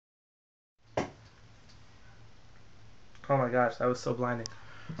Oh my gosh, that was so blinding.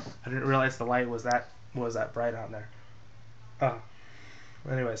 I didn't realize the light was that bright on there. Oh.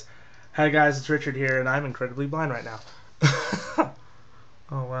 Anyways. Hi guys, it's Richard here, and I'm incredibly blind right now.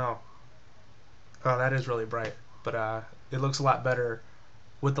 Oh wow. Oh, that is really bright. But it looks a lot better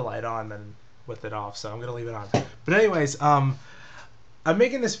with the light on than with it off, so I'm gonna leave it on. But anyways, I'm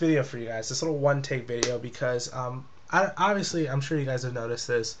making this video for you guys, this little one-take video, because obviously I'm sure you guys have noticed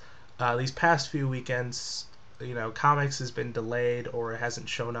this. These past few weekends, you know, comics has been delayed or it hasn't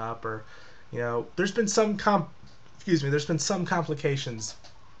shown up, or you know, there's been some complications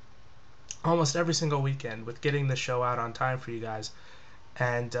almost every single weekend with getting the show out on time for you guys.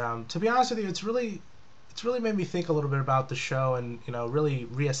 And to be honest with you, it's really made me think a little bit about the show, and you know, really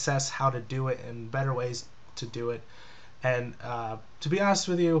reassess how to do it and better ways to do it. And to be honest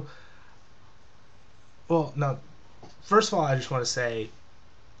with you, well, no, first of all, I just want to say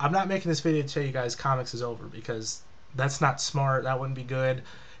I'm not making this video to tell you guys comics is over, because that's not smart. That wouldn't be good.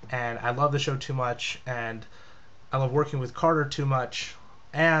 And I love the show too much, and I love working with Carter too much,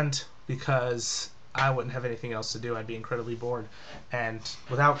 and because I wouldn't have anything else to do. I'd be incredibly bored. And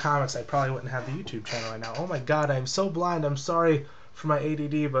without comics, I probably wouldn't have the YouTube channel right now. Oh my god, I'm so blind. I'm sorry for my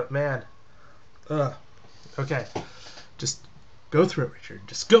ADD, but man. Ugh. Okay. Just go through it, Richard.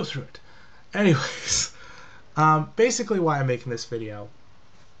 Just go through it. Anyways, basically why I'm making this video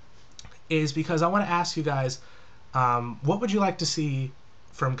is because I want to ask you guys, what would you like to see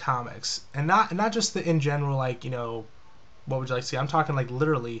from comics? And not just the in general, like, you know, what would you like to see? I'm talking like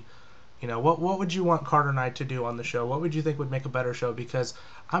literally, you know, what would you want Carter and I to do on the show? What would you think would make a better show? Because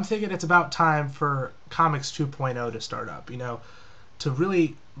I'm thinking it's about time for Comics 2.0 to start up, you know, to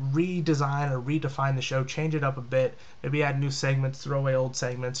really redesign or redefine the show, change it up a bit, maybe add new segments, throw away old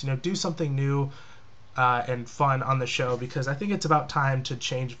segments, you know, do something new and fun on the show, because I think it's about time to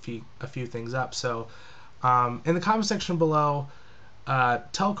change a few things up. So in the comment section below,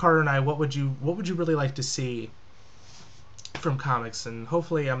 tell Carter and I what would you really like to see from comics, and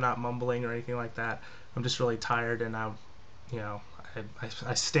hopefully I'm not mumbling or anything like that. I'm just really tired, and you know,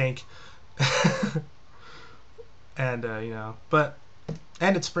 I stink. And you know,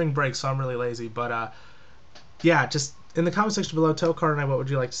 and it's spring break, so I'm really lazy. But yeah, just in the comment section below, tell Carter and I what would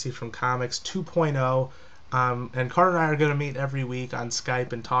you like to see from Comics 2.0. And Carter and I are going to meet every week on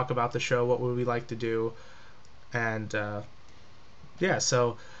Skype and talk about the show. What would we like to do? And yeah,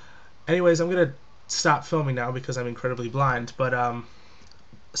 so anyways, I'm going to stop filming now because I'm incredibly blind. But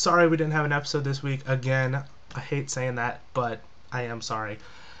sorry we didn't have an episode this week. Again, I hate saying that, but I am sorry.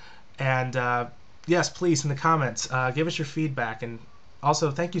 And yes, please, in the comments, give us your feedback. And also,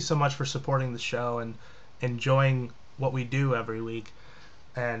 thank you so much for supporting the show and enjoying what we do every week.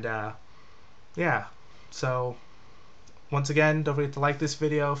 And yeah, so once again, don't forget to like this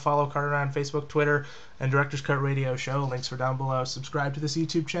video, follow Carter on Facebook, Twitter, and Director's Cut Radio Show. Links are down below. Subscribe to this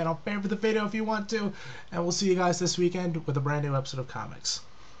YouTube channel, favorite the video if you want to, and we'll see you guys this weekend with a brand new episode of Comics.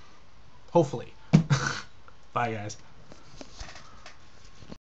 Hopefully. Bye, guys.